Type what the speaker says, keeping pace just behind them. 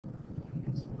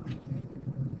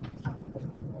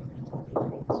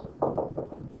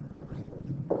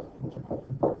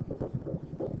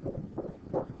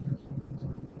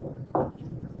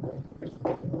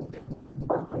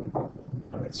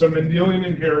So Mendelian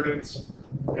inheritance,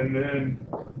 and then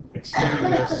extending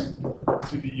this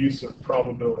to the use of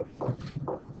probability.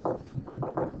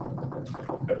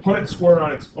 A Punnett square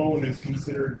on its own is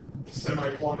considered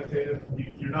semi-quantitative.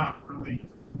 You're not really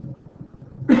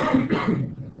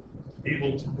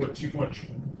able to put too much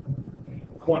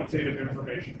quantitative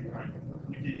information behind it.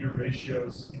 You get your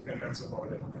ratios, and that's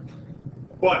about it.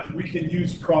 But we can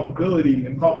use probability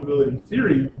and probability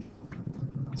theory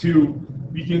to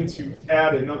begin to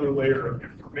add another layer of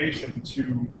information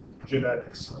to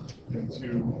genetics and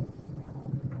to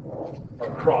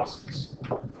crosses.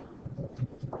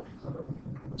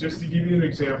 Just to give you an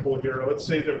example here, let's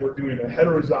say that we're doing a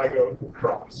heterozygote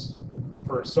cross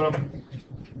for some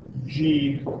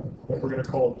gene that we're going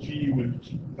to call G with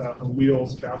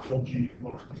alleles, capital G.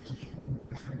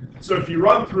 So if you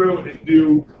run through and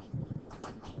do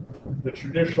the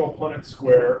traditional Punnett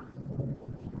square,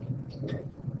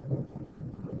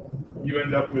 you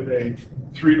end up with a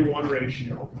 3-to-1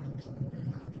 ratio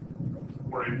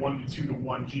or a 1 to 2 to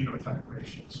 1 genotype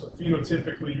ratio. So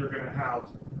phenotypically, you're going to have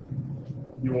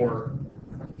your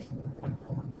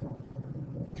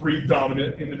 3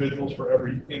 dominant individuals for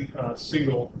every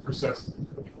single recessive.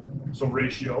 So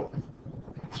ratio,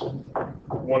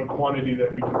 one quantity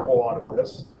that we can pull out of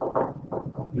this,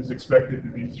 is expected to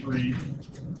be 3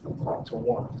 to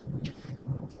 1.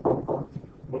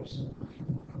 Whoops.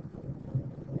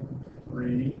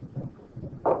 3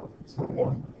 to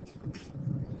 1.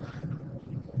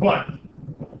 But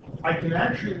I can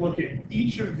actually look at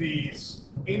each of these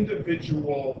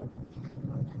individual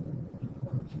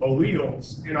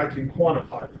alleles and I can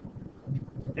quantify them.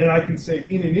 And I can say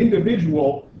in an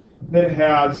individual that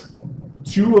has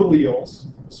 2 alleles,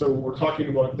 so we're talking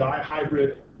about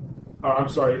dihybrid,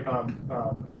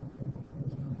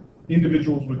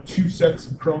 individuals with 2 sets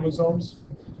of chromosomes,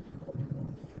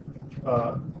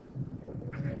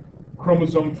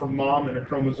 chromosome from mom and a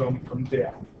chromosome from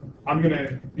dad. I'm going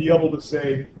to be able to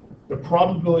say the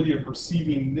probability of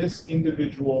receiving this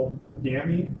individual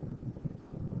gamete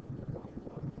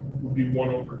would be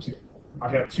 1/2. I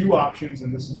have 2 options,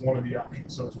 and this is one of the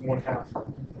options. So it's 1/2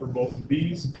 for both of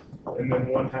these, and then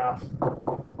 1/2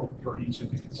 for each of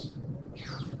these.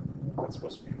 That's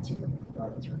supposed to be 2.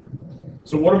 That's right.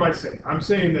 So what am I saying? I'm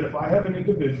saying that if I have an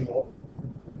individual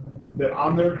that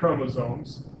on their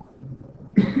chromosomes,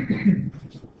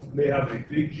 they have a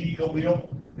big G allele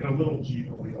and a little G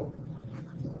allele.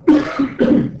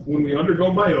 When we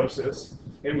undergo meiosis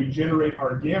and we generate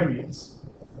our gametes,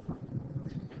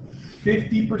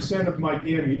 50% of my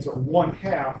gametes, or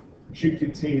 1/2, should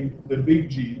contain the big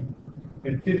G,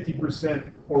 and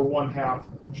 50% or 1/2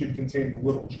 should contain the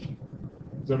little G.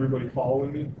 Is everybody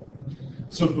following me?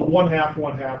 So the 1/2,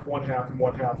 1/2, 1/2, and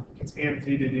 1/2 gets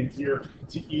annotated in here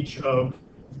to each of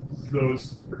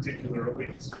those particular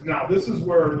alleles. Now, this is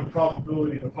where the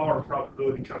probability, the power of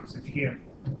probability comes in handy.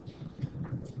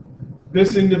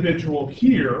 This individual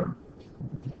here,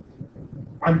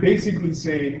 I'm basically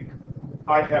saying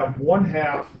I have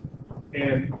 1/2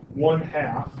 and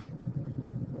 1/2,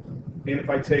 and if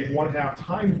I take 1/2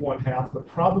 times 1/2, the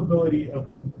probability of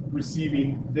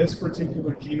receiving this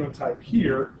particular genotype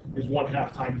here is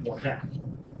 1/2 times 1/2,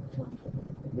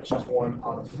 which is 1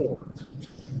 out of 4.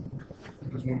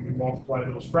 Because when we multiply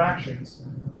those fractions,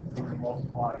 we can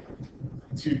multiply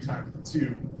 2 times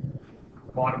 2,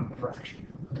 bottom fraction.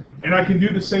 And I can do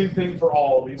the same thing for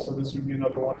all of these. So this would be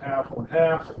another 1/2,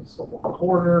 1/2, so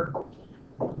 1/4,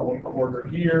 1/4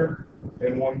 here,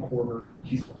 and 1/4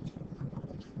 here.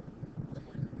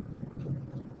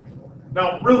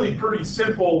 Now, really pretty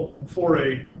simple for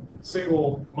a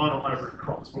single monohybrid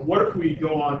cross. But what if we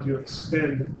go on to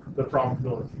extend the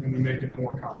probability and we make it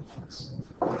more complex?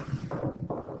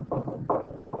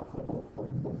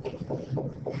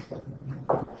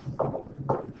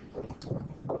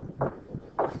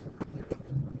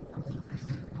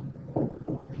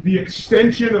 The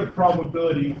extension of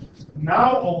probability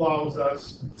now allows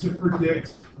us to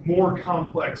predict more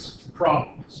complex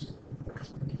problems.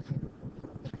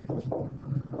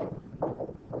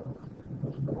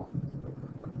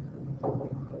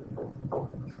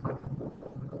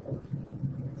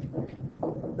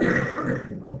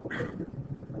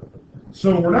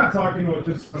 So we're not talking about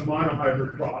just a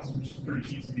monohybrid cross, which is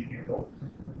pretty easy to handle.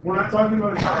 We're not talking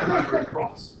about a dihybrid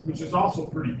cross, which is also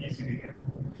pretty easy to handle.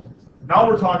 Now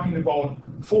we're talking about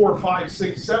 4, 5,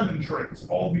 6, 7 traits,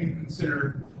 all being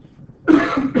considered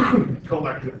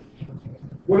collective.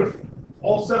 What if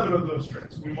all 7 of those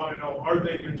traits, we want to know, are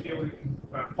they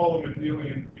follow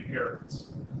Mendelian inheritance?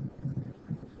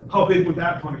 How big would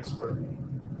that Punnett square be?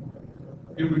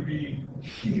 It would be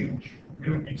huge. It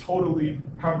would be totally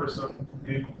cumbersome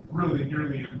and really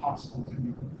nearly impossible to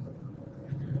do.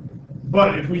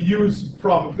 But if we use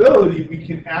probability, we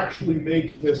can actually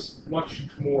make this much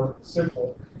more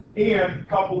simple. And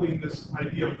coupling this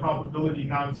idea of probability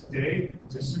now today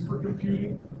to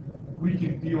supercomputing, we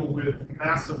can deal with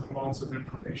massive amounts of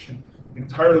information,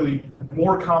 entirely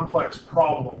more complex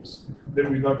problems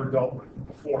than we've ever dealt with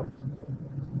before.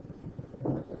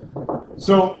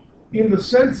 So in the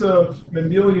sense of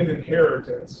Mendelian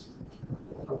inheritance,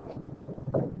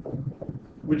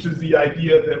 which is the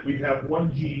idea that we have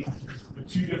one gene with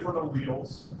two different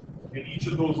alleles, and each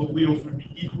of those alleles would be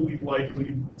equally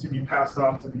likely to be passed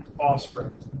off to the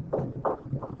offspring.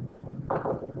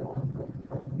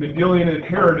 Mendelian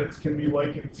inheritance can be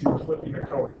likened to flipping a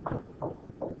coin.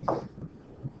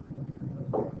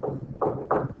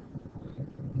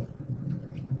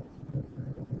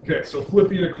 Okay, so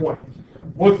flipping a coin.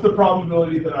 What's the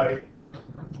probability that I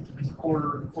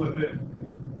quarter, flip it,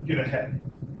 get a head?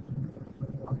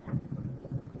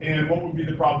 And what would be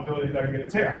the probability that I get a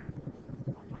tail?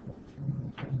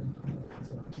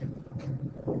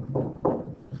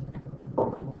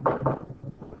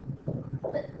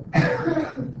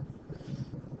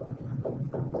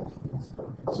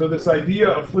 So this idea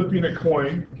of flipping a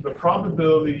coin, the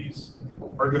probabilities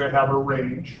are going to have a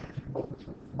range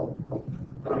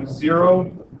from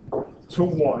 0 to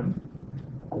 1,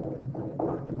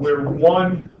 where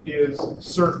 1 is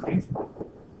certain,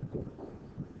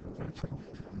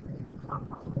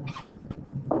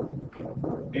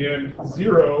 and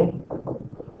 0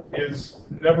 is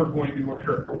never going to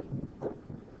occur.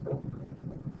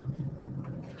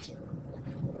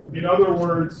 In other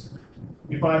words,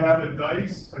 if I have a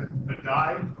dice, a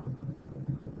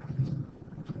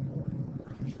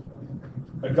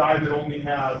die that only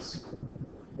has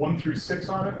 1 through 6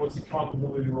 on it, what's the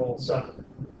probability to roll 7?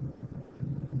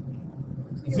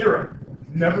 0.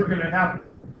 Never going to happen.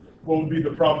 What would be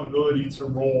the probability to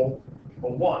roll a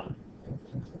 1?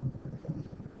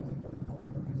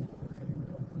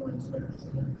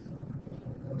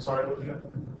 I'm sorry, what was that?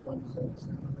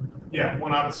 Yeah,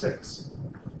 1 out of 6.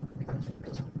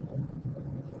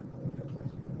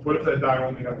 What if that die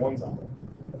only had 1s on it?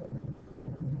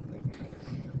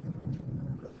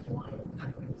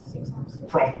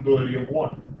 Probability of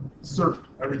 1. Certain,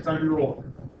 every time you roll it.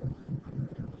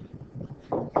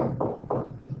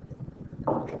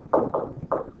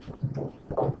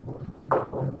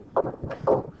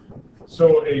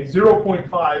 So a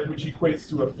 0.5, which equates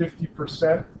to a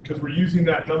 50%, because we're using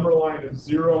that number line of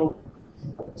 0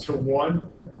 to 1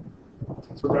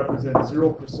 to represent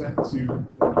 0% to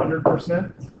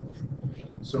 100%.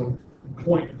 So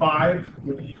 0.5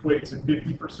 would equate to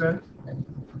 50%.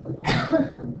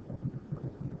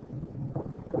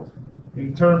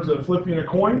 In terms of flipping a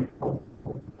coin,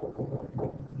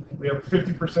 we have a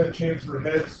 50% chance for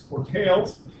heads or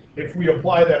tails. If we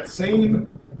apply that same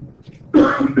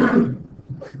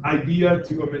idea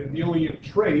to a Mendelian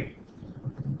trait,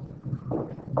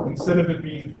 instead of it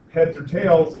being heads or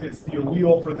tails, it's the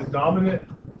allele for the dominant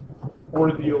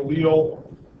or the allele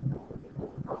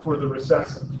for the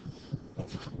recessive.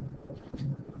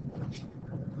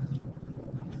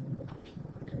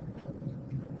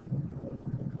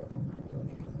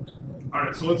 All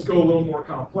right, so let's go a little more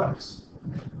complex.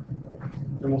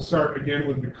 And we'll start again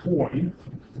with the coin.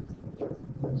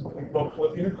 So think about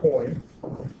flipping a coin.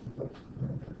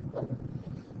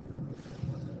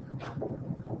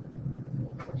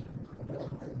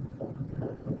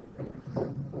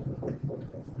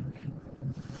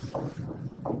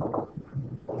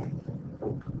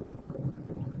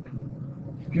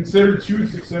 Consider 2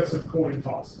 successive coin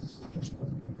tosses.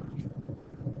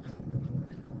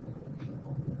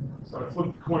 So I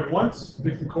flip the coin once,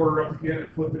 pick the quarter up again, and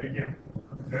flip it again.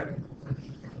 Okay?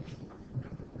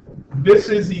 This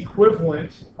is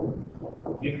equivalent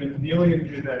in Mendelian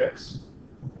genetics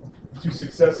to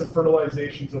successive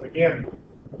fertilizations of a gamete.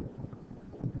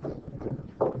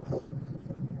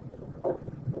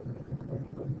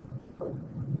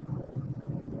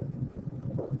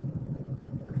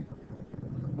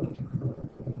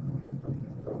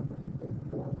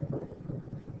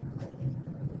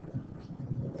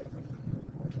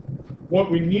 What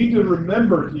we need to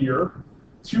remember here,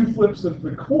 2 flips of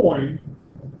the coin,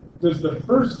 does the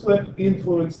first flip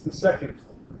influence the second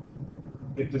flip?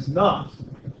 It does not.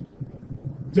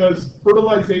 Does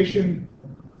fertilization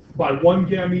by one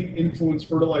gamete influence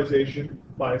fertilization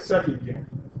by a second gamete?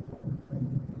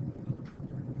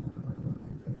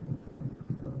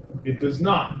 It does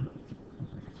not.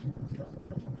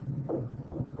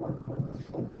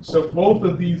 So both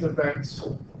of these events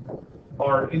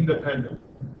are independent.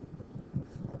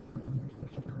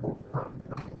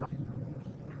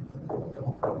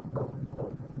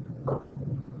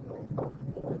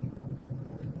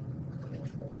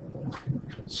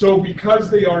 So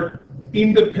because they are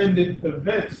independent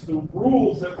events, the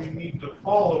rules that we need to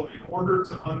follow in order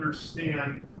to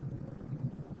understand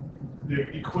the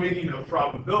equating of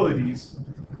probabilities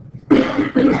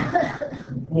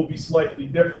will be slightly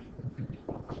different.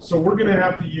 So we're going to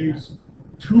have to use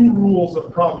two rules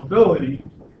of probability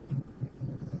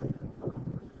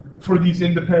for these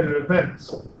independent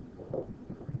events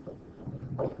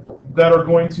that are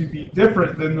going to be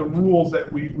different than the rules that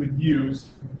we would use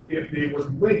if they were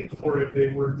linked or if they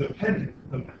were dependent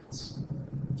events.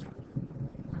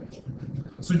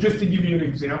 So just to give you an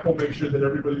example, make sure that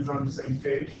everybody's on the same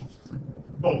page.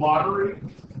 The lottery,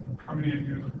 how many of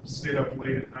you stayed up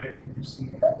late at night and you've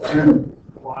seen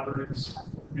lotteries?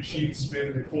 Machines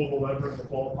spin, they pull the lever and the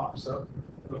ball pops up.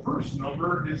 The first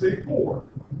number is a 4.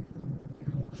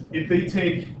 If they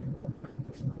take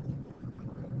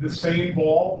the same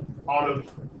ball out of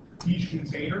each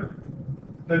container,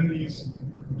 then these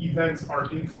events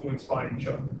are influenced by each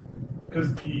other.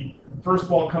 Because the first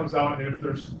ball comes out, and if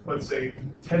there's, let's say,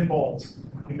 10 balls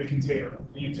in the container,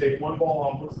 and you take one ball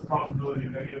out, what's the probability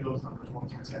of any of those numbers, 1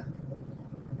 through 10?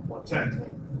 Or 10.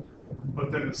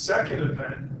 But then the second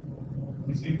event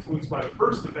is influenced by the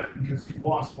first event because you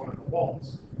lost one of the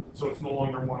balls. So it's no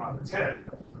longer 1 out of 10,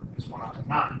 it's 1 out of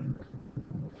 9.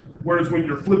 Whereas when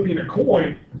you're flipping a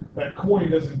coin, that coin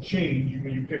doesn't change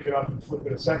when you pick it up and flip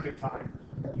it a second time.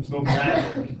 There's no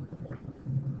magic.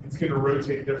 It's going to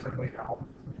rotate differently now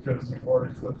because you've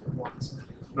already flipped it once.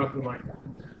 Nothing like that.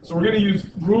 So we're going to use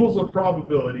rules of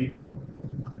probability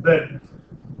that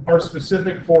are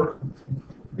specific for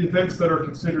events that are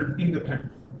considered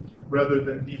independent rather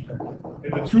than dependent.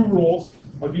 And the two rules,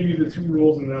 I'll give you the two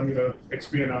rules and then I'm going to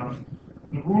expand on them.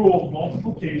 The rule of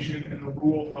multiplication and the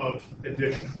rule of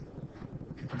addition.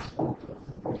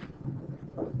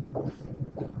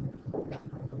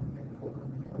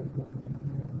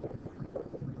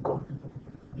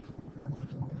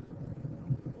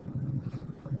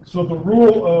 So the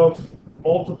rule of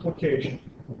multiplication.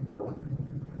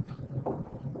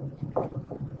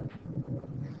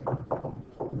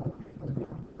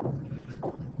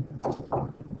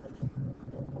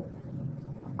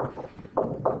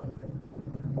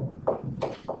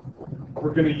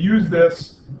 We're going to use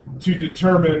this to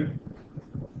determine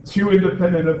two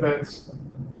independent events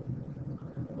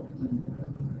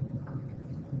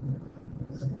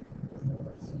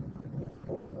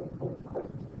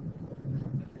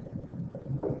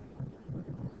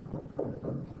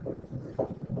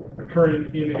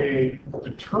occurring in a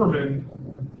determined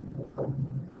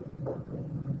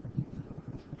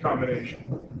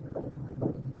combination.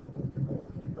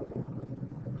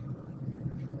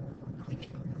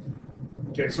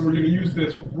 Okay, so we're going to use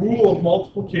this rule of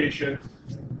multiplication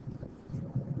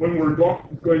when we're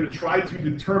going to try to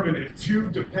determine if two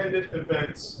dependent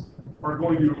events are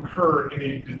going to occur in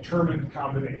a determined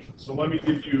combination. So let me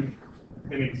give you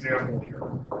an example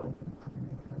here.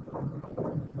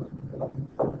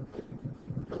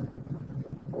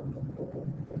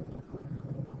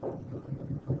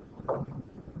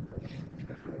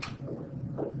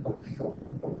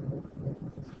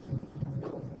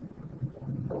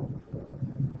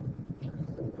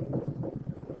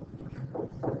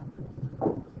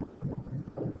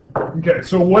 Okay,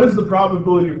 so what is the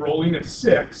probability of rolling a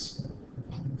 6?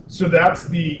 So that's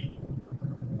the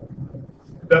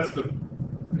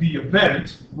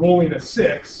event, rolling a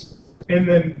 6, and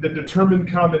then the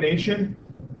determined combination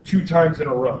 2 times in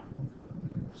a row.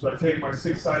 So I take my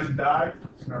 6-sided die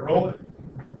and I roll it,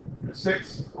 get a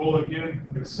 6, roll it again,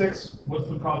 get a 6. What's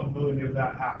the probability of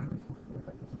that happening?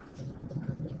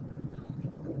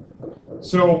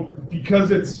 So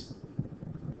because it's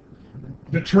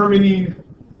determining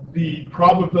the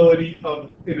probability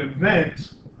of an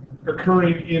event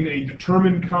occurring in a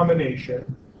determined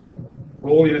combination,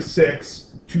 rolling a 6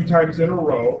 2 times in a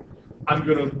row, I'm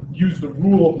going to use the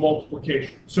rule of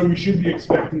multiplication. So we should be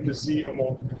expecting to see a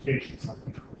multiplication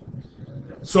sign.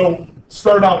 So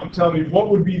start out and tell me what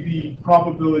would be the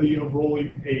probability of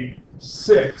rolling a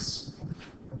 6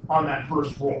 on that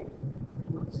first roll?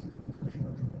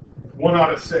 1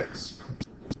 out of 6.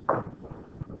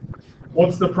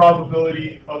 What's the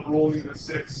probability of rolling the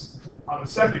 6 on the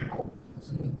second roll?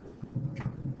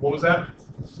 What was that?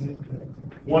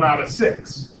 1 out of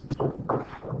 6.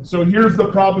 So here's the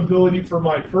probability for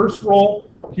my first roll.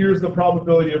 Here's the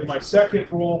probability of my second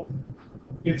roll.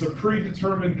 It's a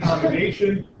predetermined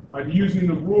combination. I'm using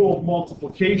the rule of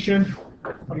multiplication.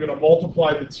 I'm going to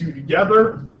multiply the two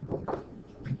together.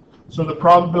 So the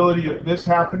probability of this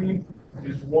happening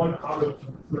is 1 out of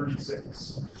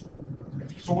 36.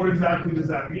 So what exactly does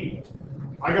that mean?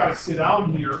 I got to sit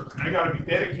down here and I got to be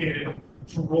dedicated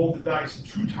to roll the dice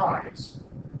 2 times,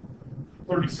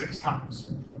 36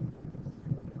 times.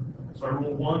 So I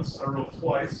roll once, I roll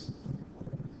twice,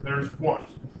 there's 1.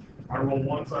 I roll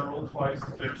once, I roll twice,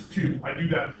 there's 2. I do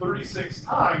that 36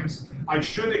 times. I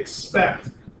should expect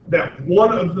that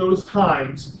one of those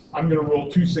times I'm going to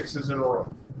roll 2 6s in a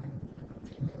row.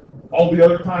 All the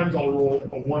other times I'll roll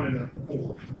a 1 and a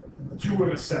 4. 2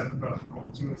 and a 7. No,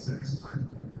 2 and a 6.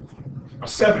 A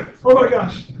 7. Oh my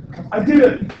gosh, I did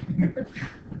it!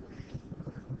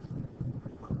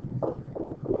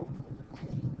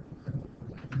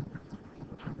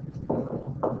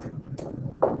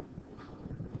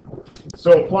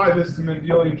 So apply this to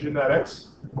Mendelian genetics.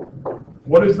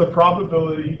 What is the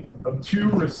probability of 2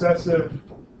 recessive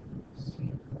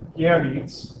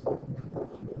gametes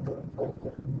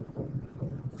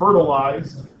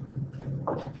fertilized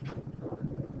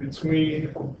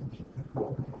between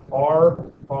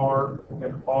R,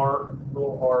 and R,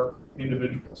 little r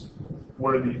individuals,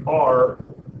 where the R,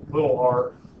 little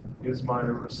r, is my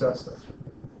recessive.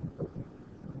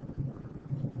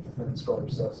 And it's called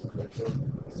recessive right there.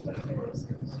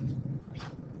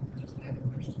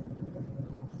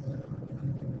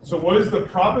 So what is the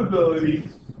probability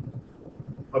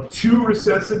of 2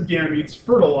 recessive gametes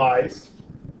fertilized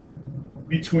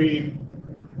between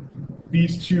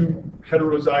these 2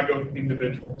 heterozygote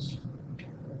individuals?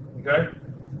 Okay?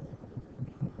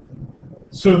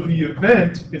 So the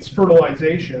event is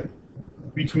fertilization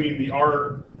between the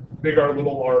R, big R,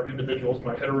 little r individuals,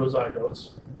 my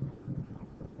heterozygotes.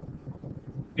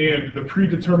 And the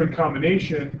predetermined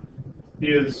combination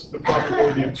is the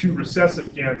probability of 2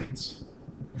 recessive gametes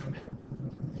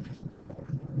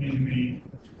in the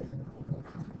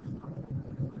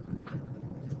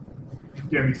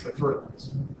gametes that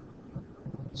fertilize.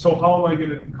 So how am I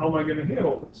going to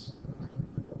handle this?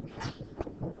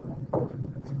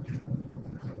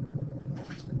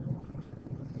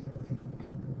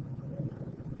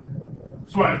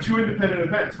 So I have 2 independent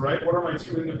events, right? What are my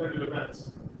 2 independent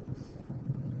events?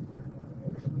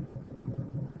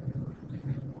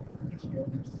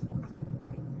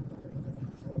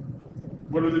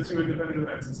 What are the 2 independent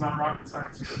events? It's not rocket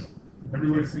science here.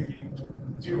 Everybody's thinking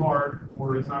too hard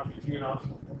or it's not thinking enough.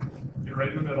 Get right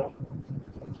in the middle.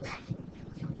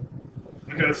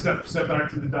 I gotta step back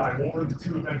to the die. What were the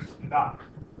 2 events for the die?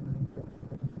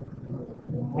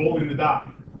 Rolling the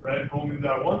die, right? Rolling the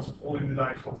die once, rolling the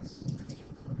die twice.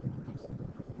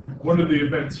 What are the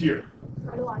events here?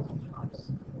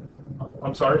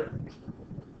 I'm sorry?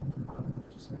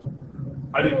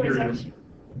 I didn't hear you.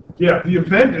 Yeah, the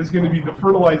event is going to be the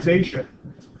fertilization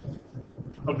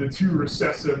of the 2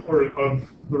 recessive, or of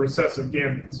the recessive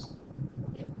gametes.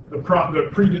 The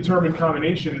predetermined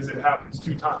combination is it happens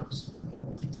 2 times.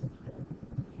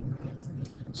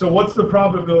 So what's the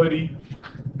probability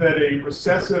that a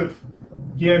recessive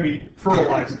gamete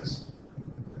fertilizes?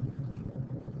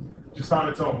 Just on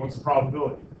its own, what's the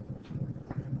probability?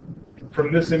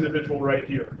 From this individual right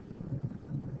here.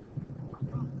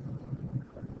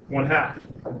 1/2.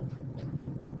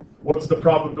 What's the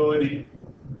probability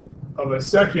of a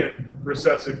second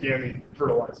recessive gamete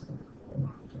fertilizing?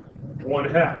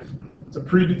 1/2. It's a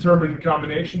predetermined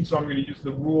combination, so I'm going to use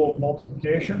the rule of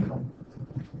multiplication.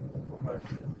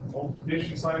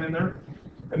 Multiplication sign in there.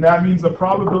 And that means the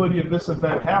probability of this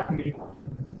event happening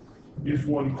is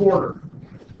 1/4.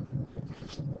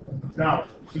 Now,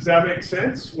 does that make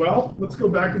sense? Well, let's go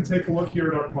back and take a look here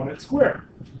at our Punnett square.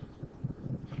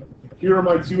 Here are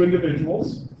my 2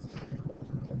 individuals,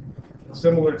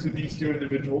 similar to these 2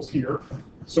 individuals here.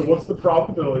 So what's the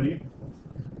probability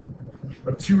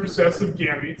of 2 recessive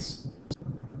gametes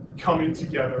coming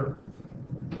together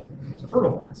to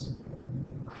fertilize?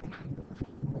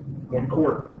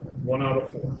 1/4, 1 out of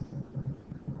 4.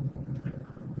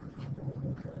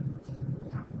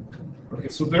 Okay,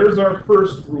 so there's our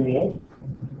first rule,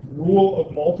 rule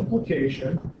of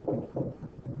multiplication.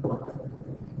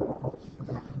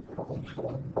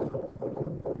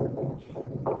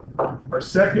 Our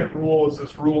second rule is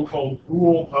this rule called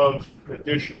rule of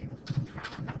addition.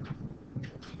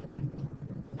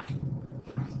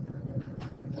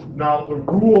 Now, the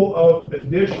rule of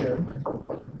addition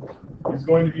is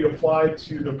going to be applied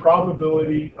to the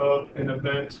probability of an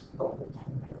event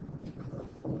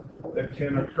that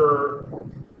can occur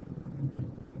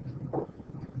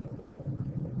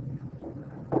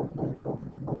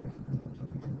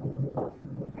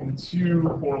in 2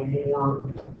 or more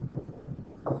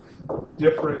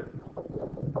different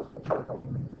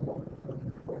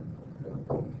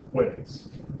ways.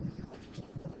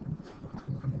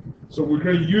 So we're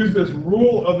going to use this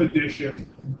rule of addition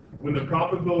when the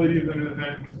probability of an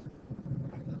event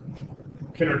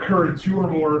can occur in 2 or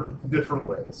more different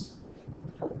ways.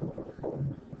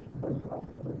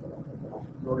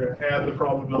 We're going to add the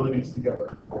probabilities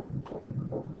together.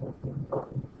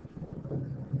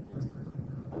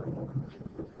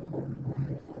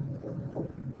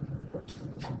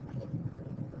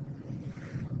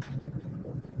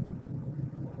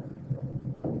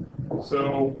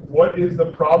 So what is the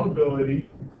probability,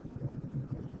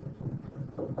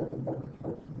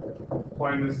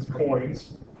 applying this to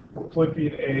coins,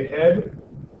 flipping a head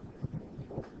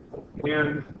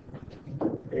and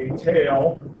a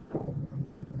tail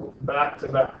back to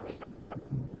back?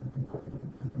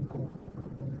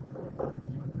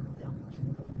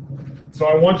 So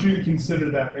I want you to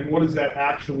consider that, and what does that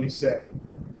actually say?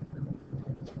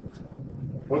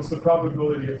 What's the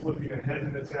probability of flipping a head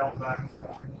and a tail back to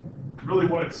back? Really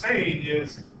what it's saying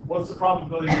is, what's the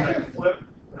probability that I flip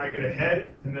and I get a head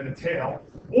and then a tail?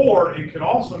 Or it could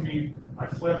also mean I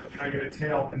flip and I get a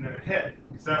tail and then a head,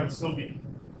 because that would still be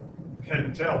head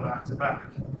and tail back to back.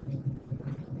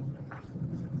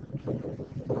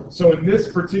 So in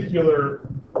this particular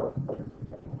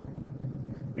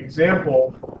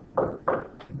example,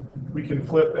 we can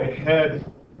flip a head,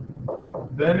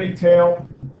 then a tail,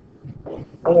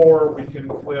 or we can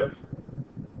flip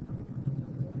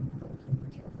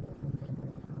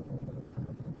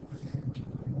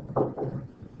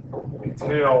a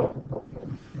tail,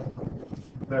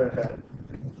 then a head.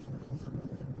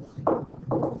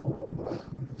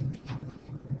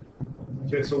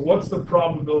 Okay, so what's the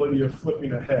probability of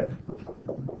flipping a head?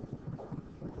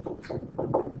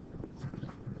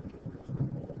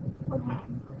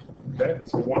 Okay,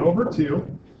 so 1 over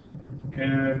 2,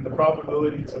 and the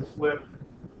probability to flip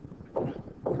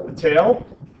the tail,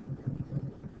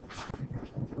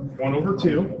 1 over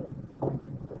 2.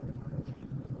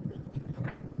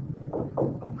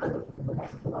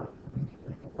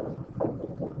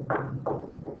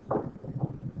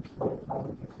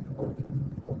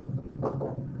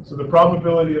 So the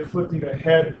probability of flipping a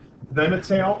head, then a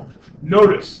tail.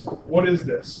 Notice, what is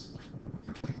this?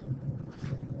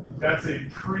 That's a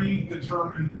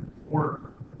predetermined order,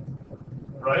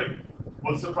 right?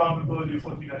 What's the probability of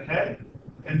flipping a head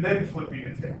and then flipping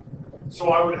a tail? So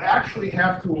I would actually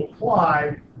have to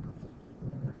apply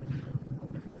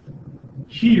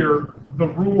here the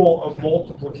rule of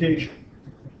multiplication.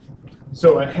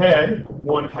 So a head,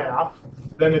 1/2,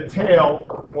 then a tail,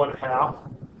 1/2,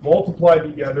 multiplied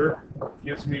together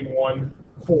gives me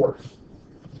 1/4.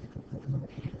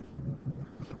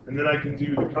 And then I can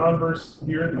do the converse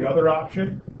here, the other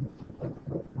option.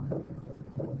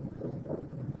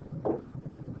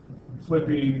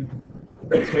 Flipping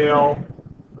the tail,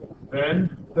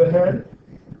 then the head.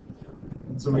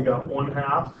 And so we got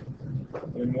 1/2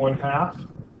 and 1/2.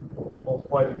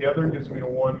 Multiplied together gives me a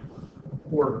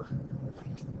 1/4.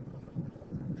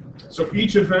 So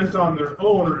each event on their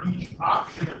own, or each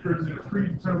option, occurs in a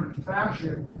predetermined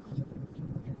fashion,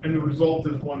 and the result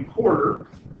is 1/4.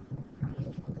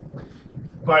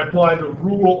 If I apply the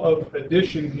rule of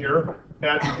addition here,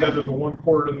 add together the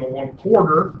 1/4 and the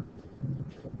 1/4,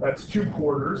 that's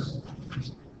 2/4,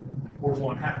 or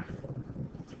 1/2.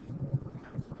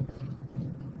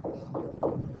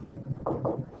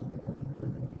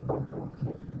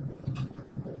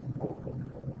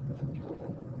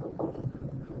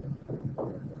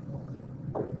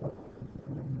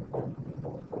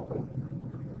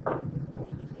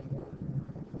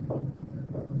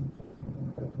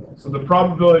 So the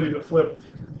probability to flip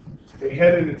a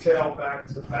head and a tail back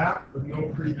to back with no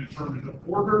predetermined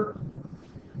order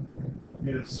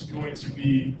is going to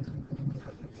be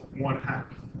 1/2,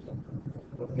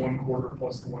 with 1/4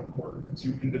 plus the 1/4.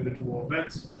 2 individual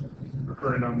events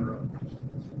occurring on their own.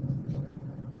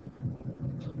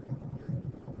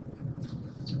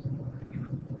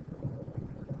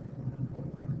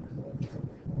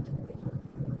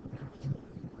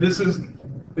 This is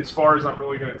as far as I'm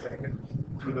really going to take it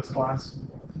for this class.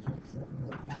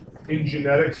 In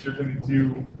genetics, you're going to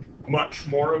do much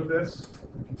more of this.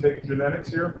 If you take genetics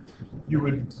here, you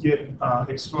would get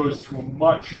exposed to a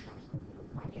much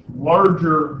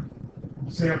larger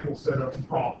sample set of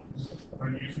problems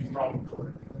when using problem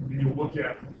coding. And you'll look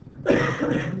at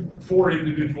 4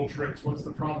 individual traits. What's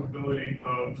the probability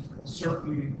of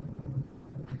certain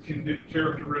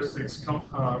characteristics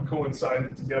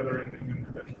coincided together in an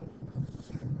individual?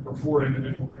 For 4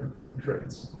 individual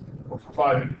traits, or for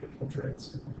 5 individual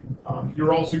traits.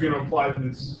 You're also going to apply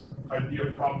this idea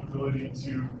of probability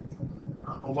to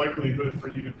a likelihood for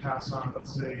you to pass on,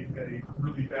 let's say, a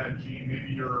really bad gene.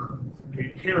 Maybe you're a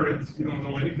parent, you don't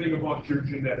know anything about your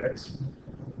genetics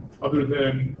other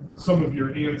than some of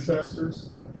your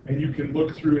ancestors, and you can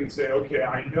look through and say, okay,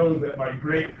 I know that my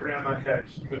great-grandma had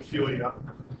hemophilia,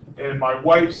 and my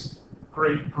wife's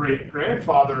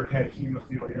great-great-grandfather had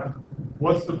hemophilia.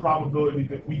 What's the probability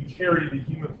that we carry the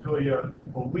hemophilia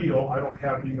allele? I don't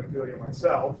have hemophilia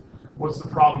myself. What's the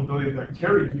probability that I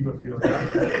carry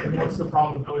hemophilia? And what's the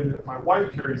probability that my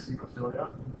wife carries hemophilia?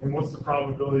 And what's the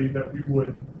probability that we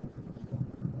would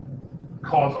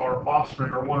cause our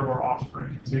offspring or one of our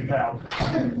offspring to have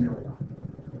hemophilia?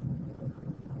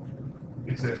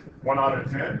 Is it 1 out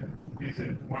of 10? Is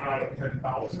it 1 out of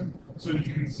 10,000? So you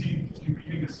can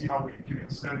begin to see how we can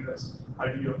extend this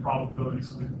idea of probability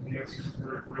so that we can answer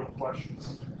some real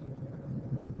questions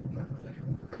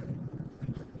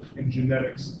in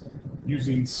genetics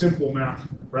using simple math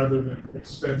rather than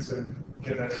expensive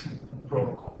genetic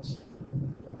protocols.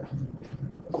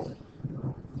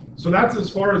 So that's as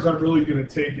far as I'm really going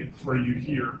to take it for you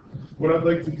here. What I'd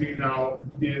like to do now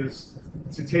is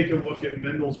to take a look at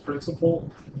Mendel's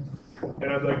principle,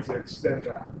 and I'd like to extend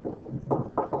that.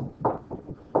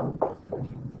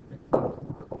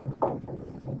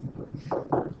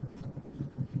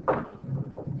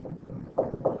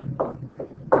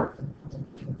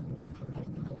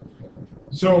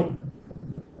 So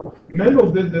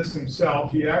Mendel did this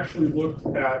himself. He actually looked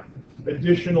at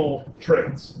additional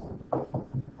traits.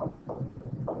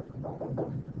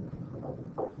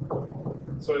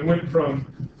 So it went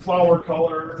from flower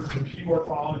color to pea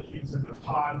morphologies and the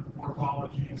pod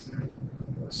morphologies and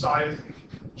the size and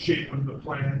shape of the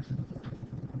plant,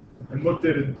 and looked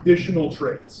at additional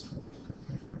traits.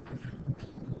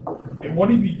 And what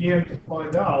he began to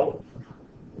find out,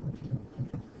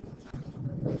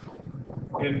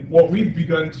 and what we've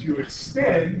begun to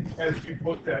extend as we've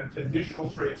looked at additional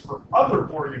traits for other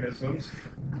organisms,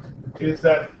 is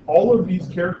that all of these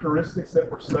characteristics that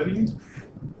we're studying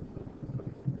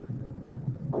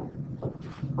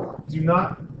do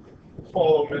not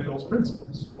follow Mendel's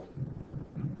principles.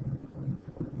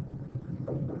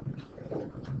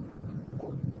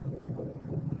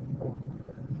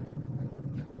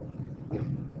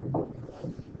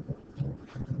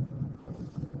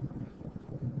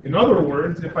 In other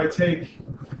words, if I take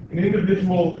an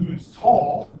individual who's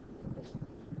tall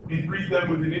and breed them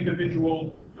with an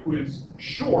individual who is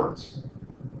short,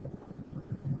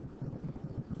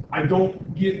 I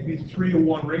don't get the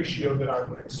 3-to-1 ratio that I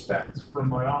would expect from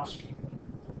my offspring.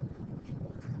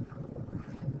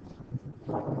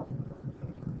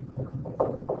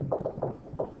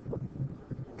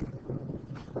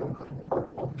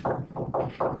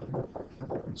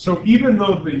 So even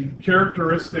though the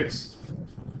characteristics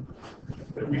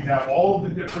that we have, all of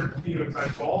the different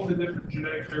phenotypes, all of the different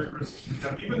genetic characteristics we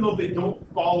have, even though they don't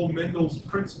follow Mendel's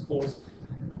principles,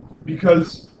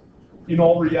 because in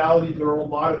all reality, there are a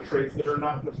lot of traits that are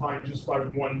not defined just by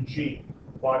one gene.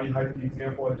 Body height, the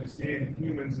example I just gave in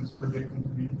humans, is predicted to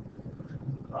be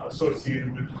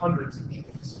associated with hundreds of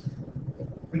genes.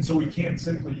 And so we can't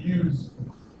simply use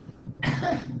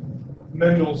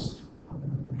Mendel's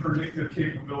predictive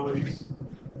capabilities,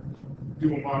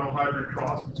 do a monohybrid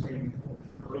cross between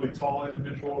a really tall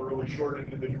individual, a really short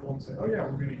individual, and say, oh yeah,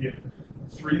 we're going to get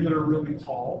 3 that are really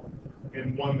tall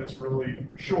and 1 that's really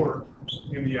short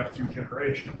in the F2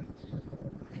 generation.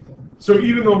 So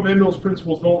even though Mendel's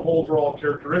principles don't hold for all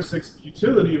characteristics, the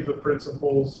utility of the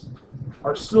principles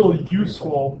are still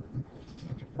useful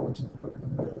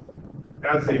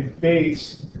as a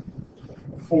base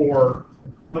for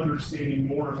understanding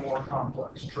more and more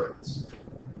complex traits.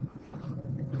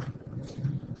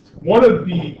 One of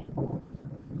the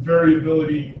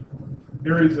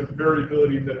areas of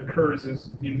variability that occurs is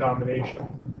in domination.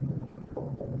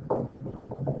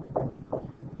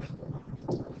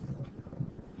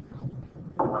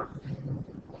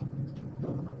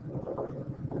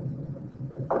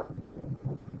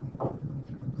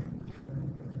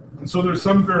 And so there's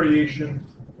some variation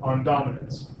on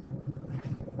dominance.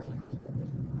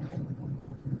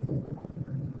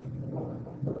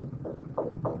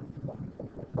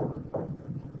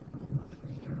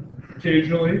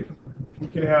 Occasionally, we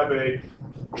can have a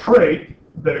trait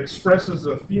that expresses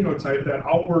a phenotype, that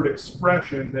outward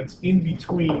expression that's in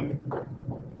between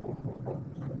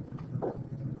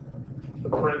the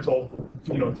parental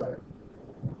phenotype.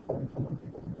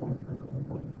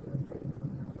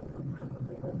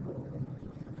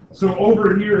 So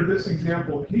over here, this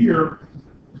example here,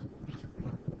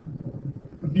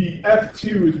 the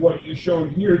F2 is what is shown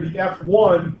here. The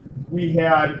F1, we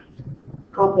had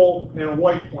purple and a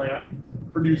white plant,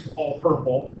 produced all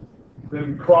purple.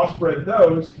 Then we crossbred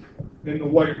those, and the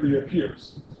white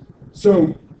reappears.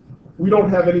 So we don't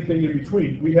have anything in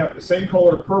between. We have the same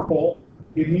color purple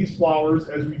in these flowers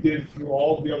as we did through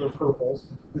all of the other purples,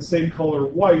 the same color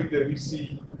white that we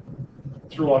see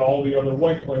throughout all the other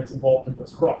white plants involved in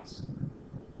this cross.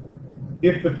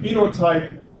 If the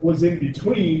phenotype was in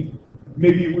between,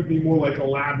 maybe it would be more like a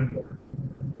lavender.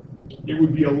 It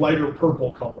would be a lighter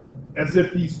purple color, as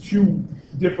if these two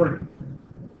different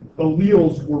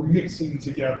alleles were mixing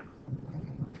together.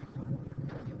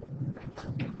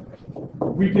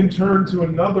 We can turn to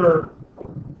another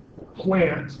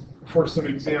plant for some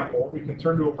example. We can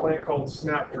turn to a plant called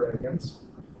snapdragons.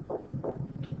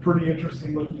 Pretty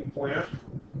interesting looking plant.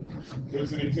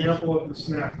 There's an example of the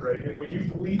snapdragon. When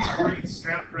you breed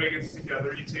snapdragons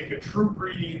together, you take a true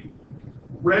breeding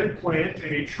red plant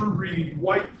and a true breeding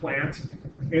white plant,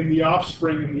 and the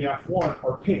offspring in the F1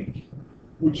 are pink,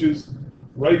 which is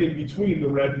right in between the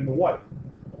red and the white.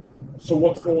 So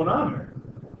what's going on there?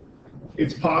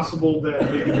 It's possible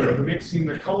that maybe they're mixing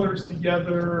the colors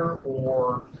together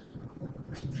or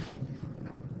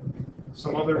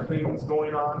some other things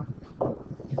going on.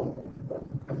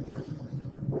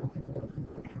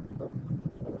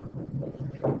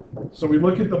 So we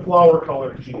look at the flower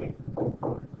color gene.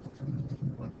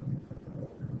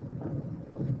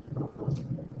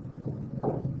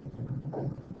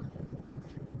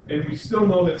 And we still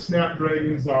know that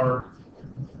snapdragons are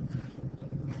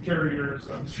carriers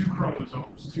of two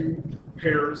chromosomes, two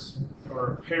pairs,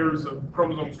 or pairs of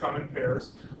chromosomes come in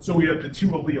pairs. So we have the two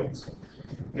alleles.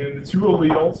 And the two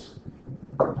alleles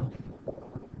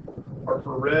are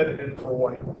for red and for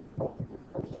white.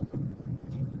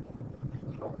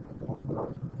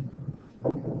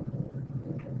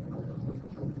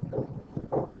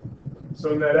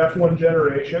 So in that F1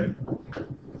 generation,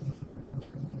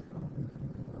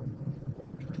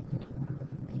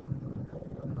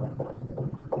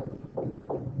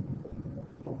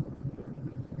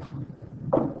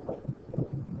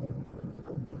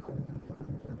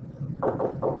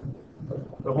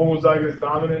 the homozygous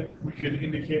dominant we could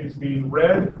indicate as being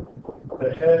red,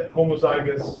 the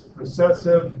homozygous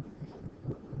recessive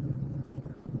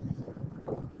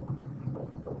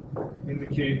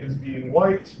indicate as being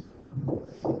white,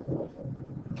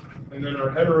 and then our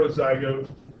heterozygote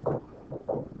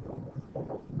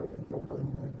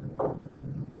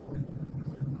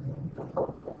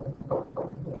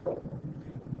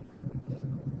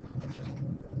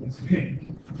is pink.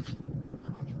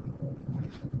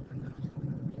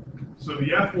 So the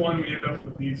F1, we end up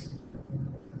with these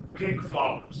pink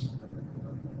flowers.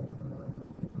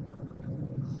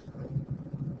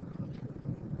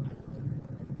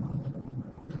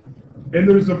 And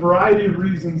there's a variety of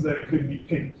reasons that it could be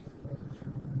pink.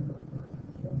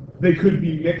 They could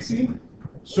be mixing,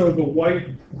 so the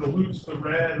white dilutes the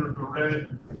red, or the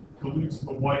red dilutes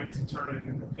the white to turn it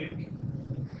into pink.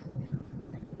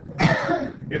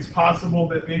 It's possible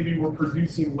that maybe we're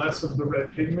producing less of the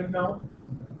red pigment now,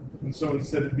 and so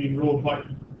instead of being real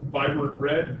vibrant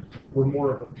red, we're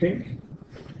more of a pink.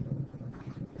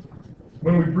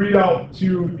 When we breed out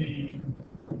to the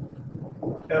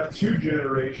F2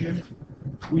 generation,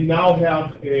 we now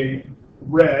have a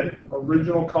red,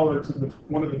 original color to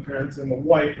one of the parents, and the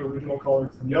white, original color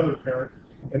to the other parent,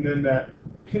 and then that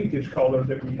pinkish color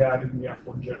that we had in the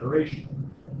F1 generation.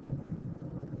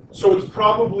 So it's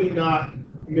probably not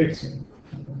mixing.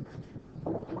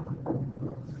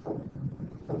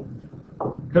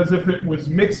 Because if it was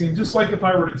mixing, just like if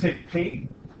I were to take paint,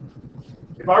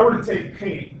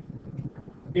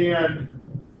 and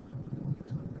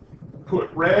put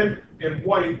red and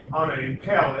white on a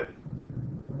palette,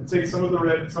 and take some of the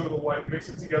red and some of the white, mix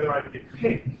it together, I'd get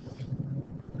pink.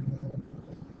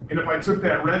 And if I took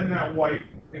that red and that white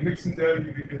and mixed it together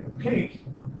to get the pink,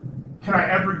 can I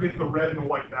ever get the red and the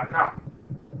white back out?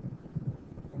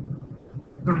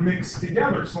 They're mixed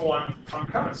together, so I'm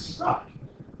kind of stuck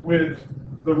with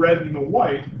the red and the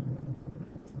white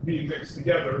being mixed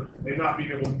together and not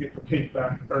being able to get the pink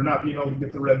back, or not being able to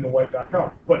get the red and the white back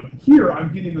out. But here,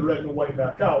 I'm getting the red and the white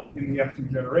back out in the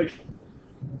F2 generation.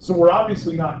 So we're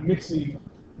obviously not mixing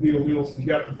the alleles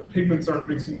together. The pigments aren't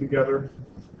mixing together.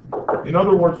 In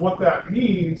other words, what that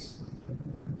means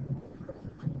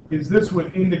is this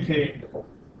would indicate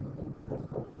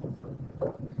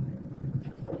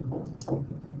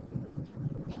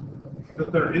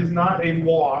that there is not a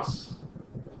loss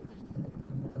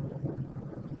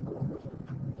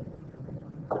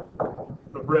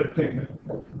of red pigment.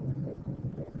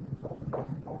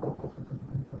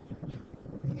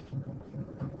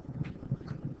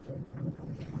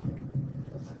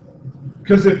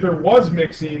 Because if there was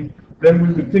mixing, then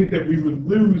we would think that we would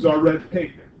lose our red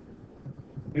pigment.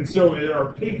 And so in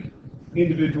our pink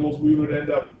individuals, we would end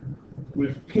up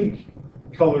with pink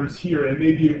colors here, and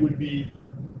maybe it would be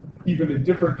even a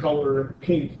different color of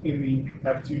pink in the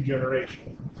F2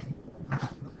 generation.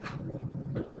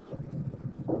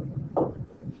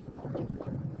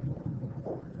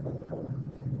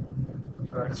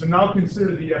 All right, so now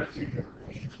consider the F2 generation.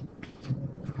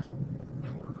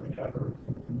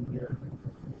 Here.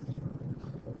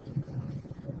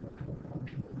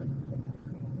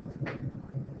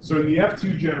 So in the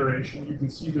F2 generation, you can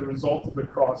see the result of the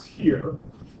cross here.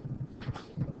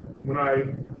 When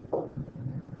I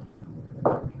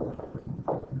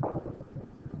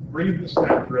read the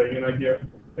stack gradient, I get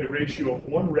a ratio of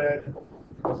 1 red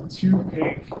to 2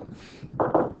 pink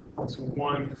to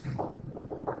 1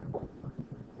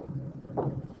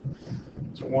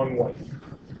 white.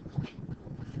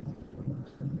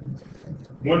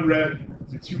 1 red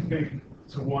to 2 pink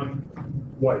to 1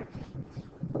 white.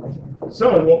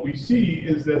 So what we see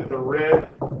is that the red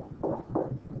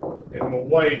and the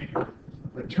white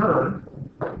return.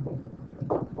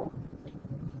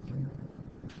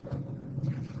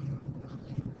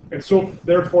 And so,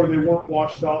 therefore, they weren't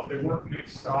washed out, they weren't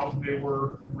mixed out, they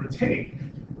were retained.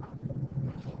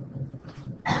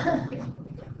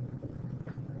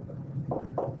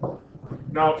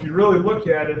 Now, if you really look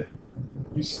at it,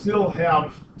 you still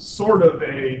have sort of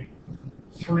a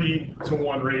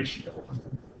 3-to-1 ratio.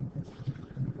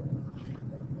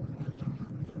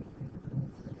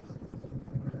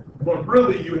 But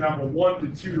really, you have a 1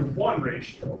 to 2 to 1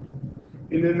 ratio.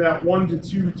 And in that 1 to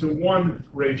 2 to 1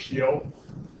 ratio,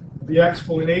 the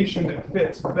explanation that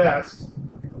fits best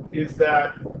is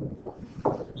that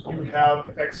you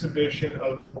have exhibition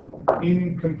of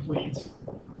incomplete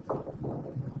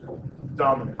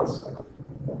dominance.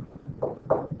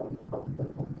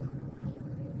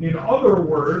 In other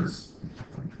words,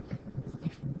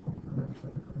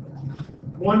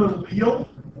 one allele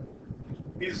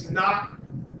is not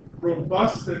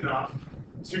robust enough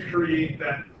to create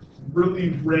that really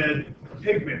red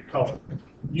pigment color.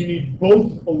 You need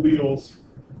both alleles,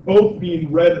 both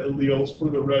being red alleles for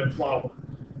the red flower,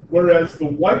 whereas the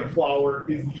white flower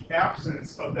is the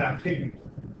absence of that pigment.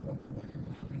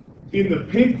 In the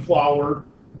pink flower,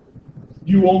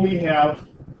 you only have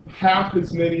half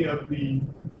as many of the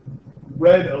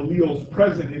red alleles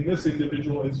present in this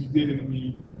individual as you did in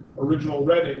the original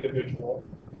red individual.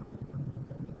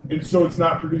 And so it's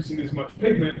not producing as much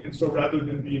pigment, and so rather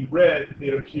than being red,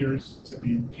 it appears to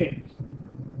be pink.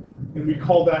 And we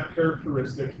call that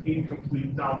characteristic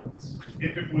incomplete dominance.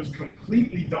 If it was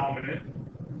completely dominant,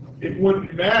 it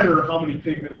wouldn't matter how many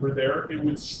pigment were there. It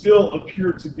would still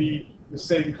appear to be the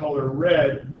same color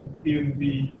red in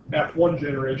the F1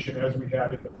 generation as we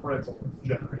had in the parental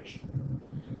generation.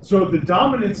 So the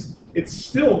dominance, it's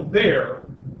still there.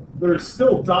 There's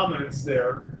still dominance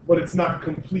there, but it's not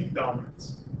complete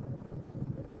dominance.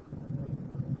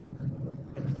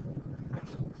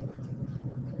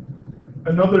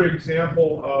 Another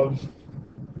example of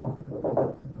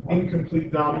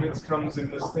incomplete dominance comes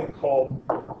in this thing called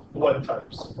blood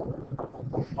types.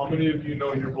 How many of you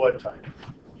know your blood type?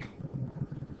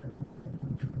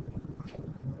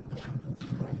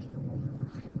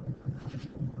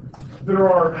 There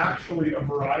are actually a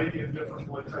variety of different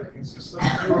blood typing systems.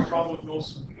 You are probably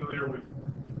most familiar with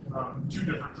 2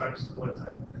 different types of blood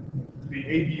type. The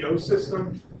ABO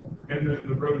system and the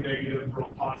Rho negative, Rho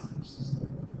positive system.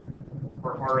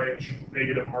 Or RH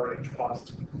negative, RH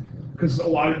positive. Because a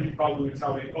lot of you probably would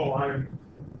tell me, oh, I'm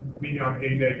A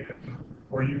negative,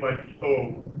 or you might be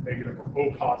O negative or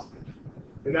O positive.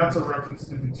 And that's a reference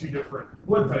to the 2 different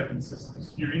blood typing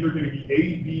systems. You're either going to be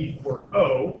A, B, or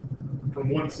O from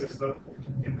one system,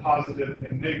 and positive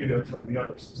and negative from the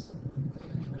other system.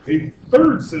 A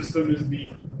third system is the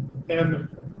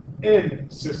MN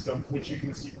system, which you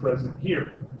can see present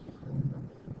here.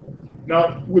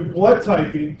 Now, with blood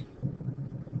typing,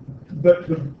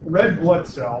 the red blood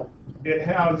cell, it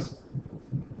has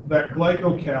that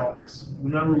glycocalyx.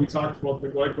 Remember we talked about the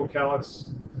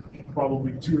glycocalyx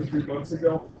probably 2 or 3 months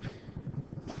ago?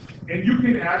 And you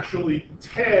can actually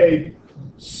tag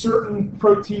certain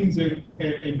proteins and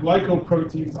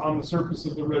glycoproteins on the surface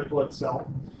of the red blood cell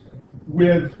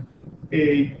with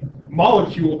a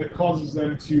molecule that causes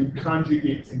them to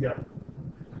conjugate together.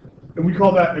 And we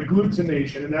call that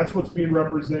agglutination, and that's what's being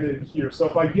represented here. So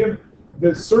if I give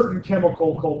this certain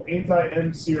chemical called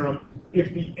anti-N serum,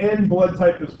 if the N blood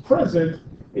type is present,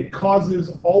 it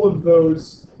causes all of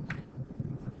those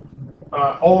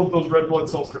red blood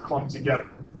cells to clump together.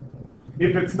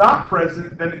 If it's not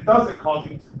present, then it doesn't cause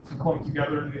them to clump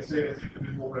together, and they say it's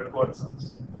individual red blood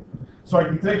cells. So I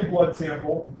can take a blood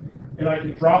sample, and I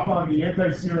can drop on the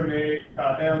anti-serum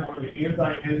M or the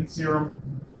anti-N serum,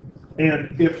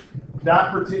 and if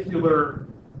that particular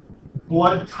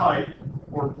blood type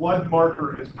or blood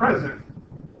marker is present,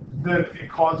 then it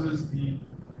causes the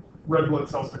red blood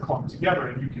cells to clump together,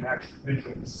 and you can actually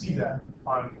visually see that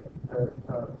on the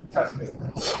test data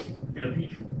in a petri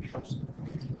dish.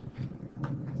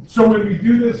 So when we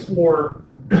do this for,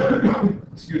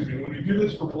 excuse me, when we do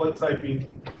this for blood typing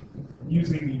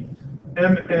using the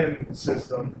MN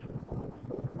system,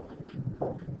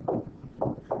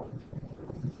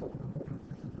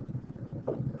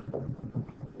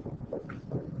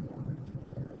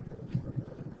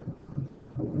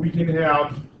 we can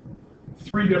have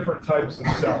three different types of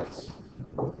cells.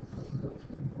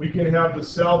 We can have the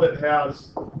cell that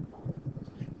has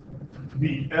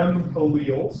the M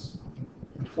alleles,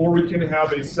 or we can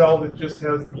have a cell that just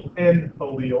has the N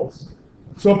alleles.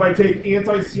 So if I take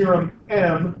anti-serum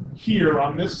M here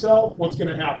on this cell, what's going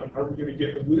to happen? Are we going to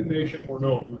get agglutination or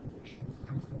no agglutination?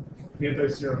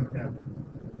 Anti-serum M.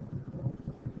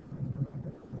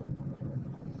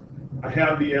 I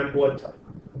have the M blood type,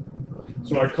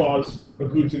 so I cause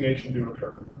agglutination to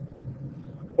occur.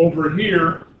 Over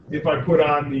here, if I put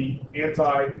on the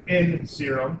anti-N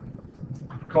serum,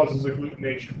 it causes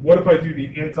agglutination. What if I do the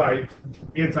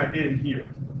anti-N here?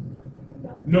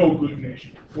 No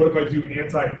agglutination. What if I do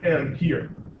anti-M here?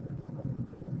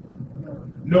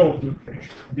 No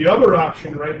agglutination. The other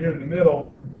option right here in the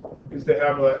middle is to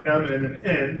have an M and an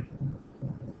N.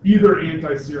 Either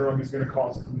anti-serum is going to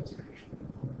cause agglutination.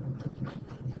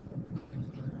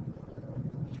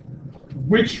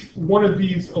 Which one of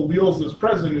these alleles is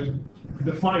present is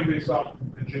defined based off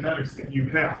the genetics that you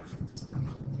have.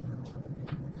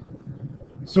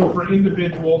 So for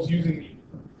individuals using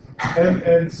the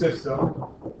MN system,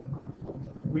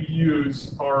 we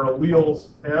use our alleles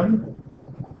M,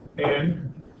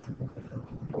 N,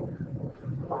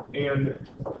 and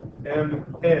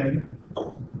MN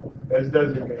as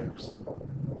designators.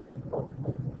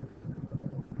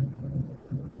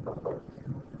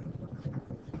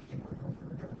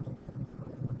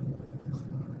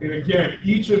 And again,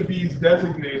 each of these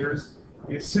designators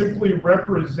is simply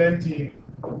representing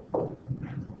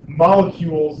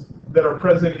molecules that are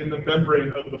present in the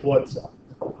membrane of the blood cell.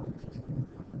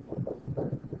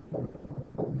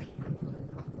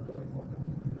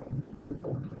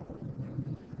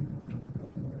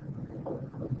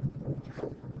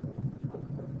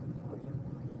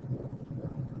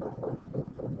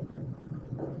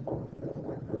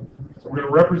 So we're going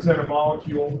to represent a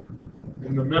molecule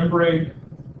in the membrane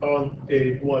of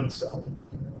a blood cell.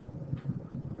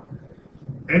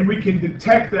 And we can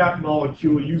detect that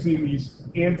molecule using these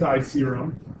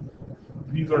anti-serum.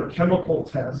 These are chemical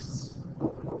tests.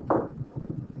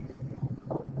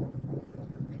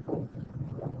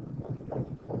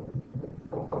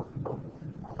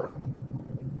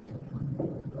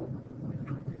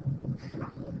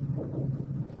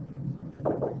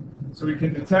 So we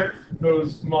can detect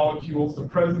those molecules, the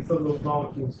presence of those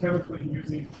molecules chemically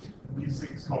using these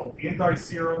things called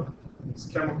anti-serum, these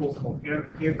chemicals called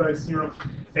anti-serum.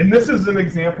 And this is an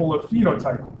example of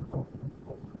phenotyping.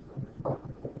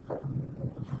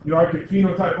 You know, I could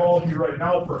phenotype all of you right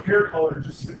now for hair color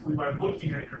just simply by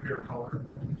looking at your hair color.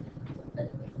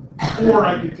 Or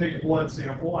I could take a blood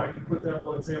sample, I could put that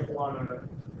blood sample on a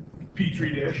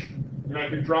petri dish, and I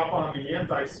can drop on the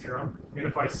anti-serum, and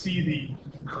if I see the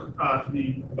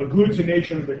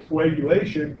agglutination of the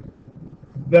coagulation,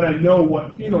 then I know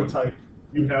what phenotype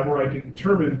you have, or I can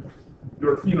determine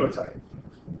your phenotype.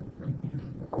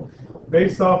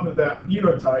 Based off of that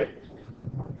phenotype,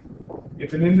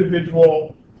 if an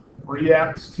individual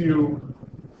reacts to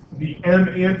the M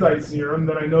anti-serum,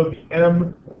 then I know the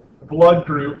M blood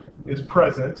group is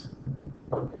present.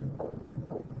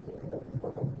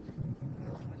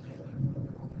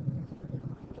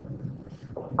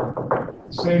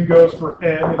 Same goes for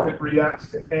N. If it reacts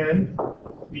to N,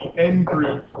 the N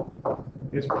group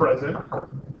is present.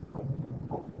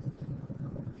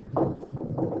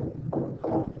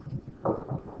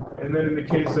 And then in the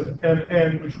case of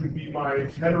MN, which would be my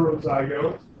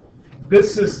heterozygote,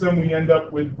 this system we end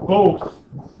up with both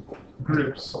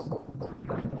groups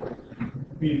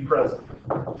being present.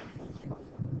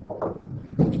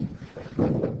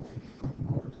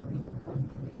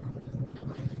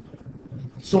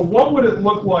 So what would it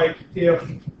look like if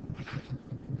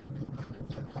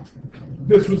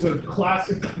this was a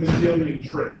classic Mendelian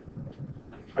trait?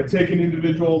 I take an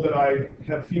individual that I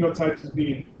have phenotypes as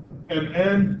being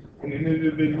MN, and an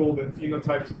individual that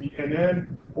phenotypes to be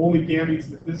NN. Only gametes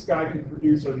that this guy can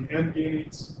produce are the M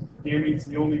gametes. Gametes,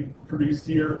 the only produced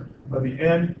here are the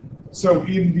N. So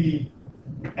in the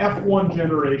F1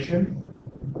 generation,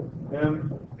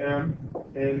 M, M,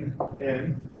 N,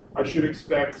 N, I should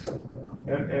expect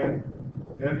M, N,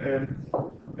 N,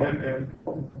 N,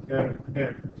 N,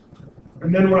 N.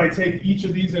 And then when I take each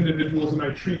of these individuals and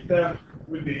I treat them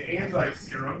with the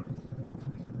anti-serum,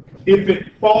 if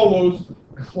it follows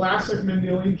classic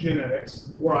Mendelian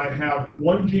genetics, where I have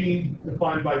one gene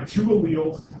defined by two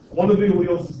alleles, one of the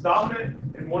alleles is dominant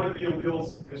and one of the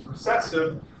alleles is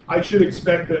recessive, I should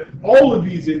expect that all of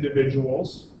these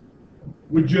individuals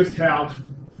would just have,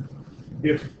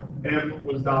 if M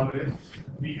was dominant,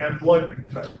 the M blood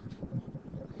type.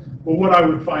 But what I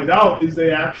would find out is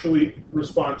they actually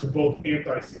respond to both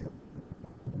anti-serum.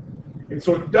 And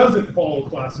so it doesn't follow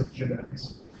classic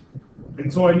genetics.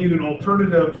 And so I need an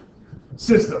alternative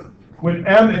system. When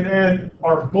M and N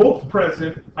are both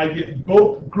present, I get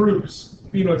both groups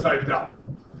phenotyped out.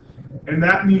 And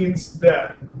that means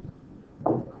that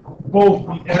both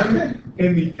the M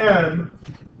and the N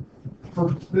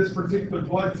for this particular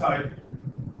blood type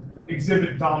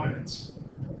exhibit dominance.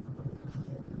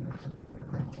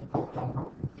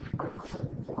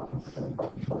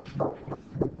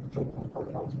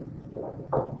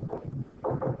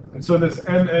 And so this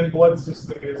MN blood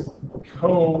system is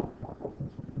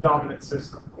co-dominant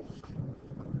system.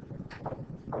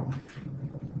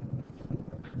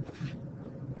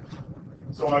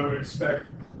 So I would expect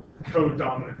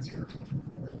co-dominance here.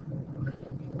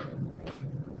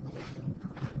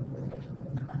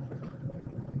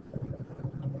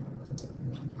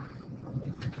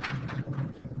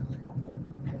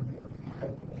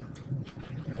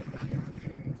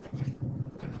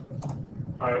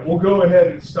 All right, we'll go ahead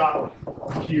and stop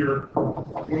here.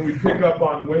 When we pick up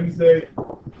on Wednesday,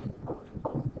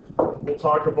 we'll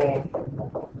talk about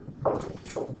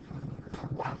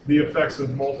the effects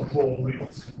of multiple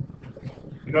alleles.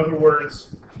 In other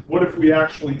words, what if we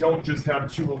actually don't just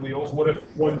have two alleles? What if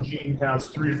one gene has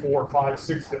 3, 4, 5,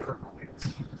 6 different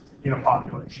alleles in a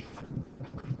population?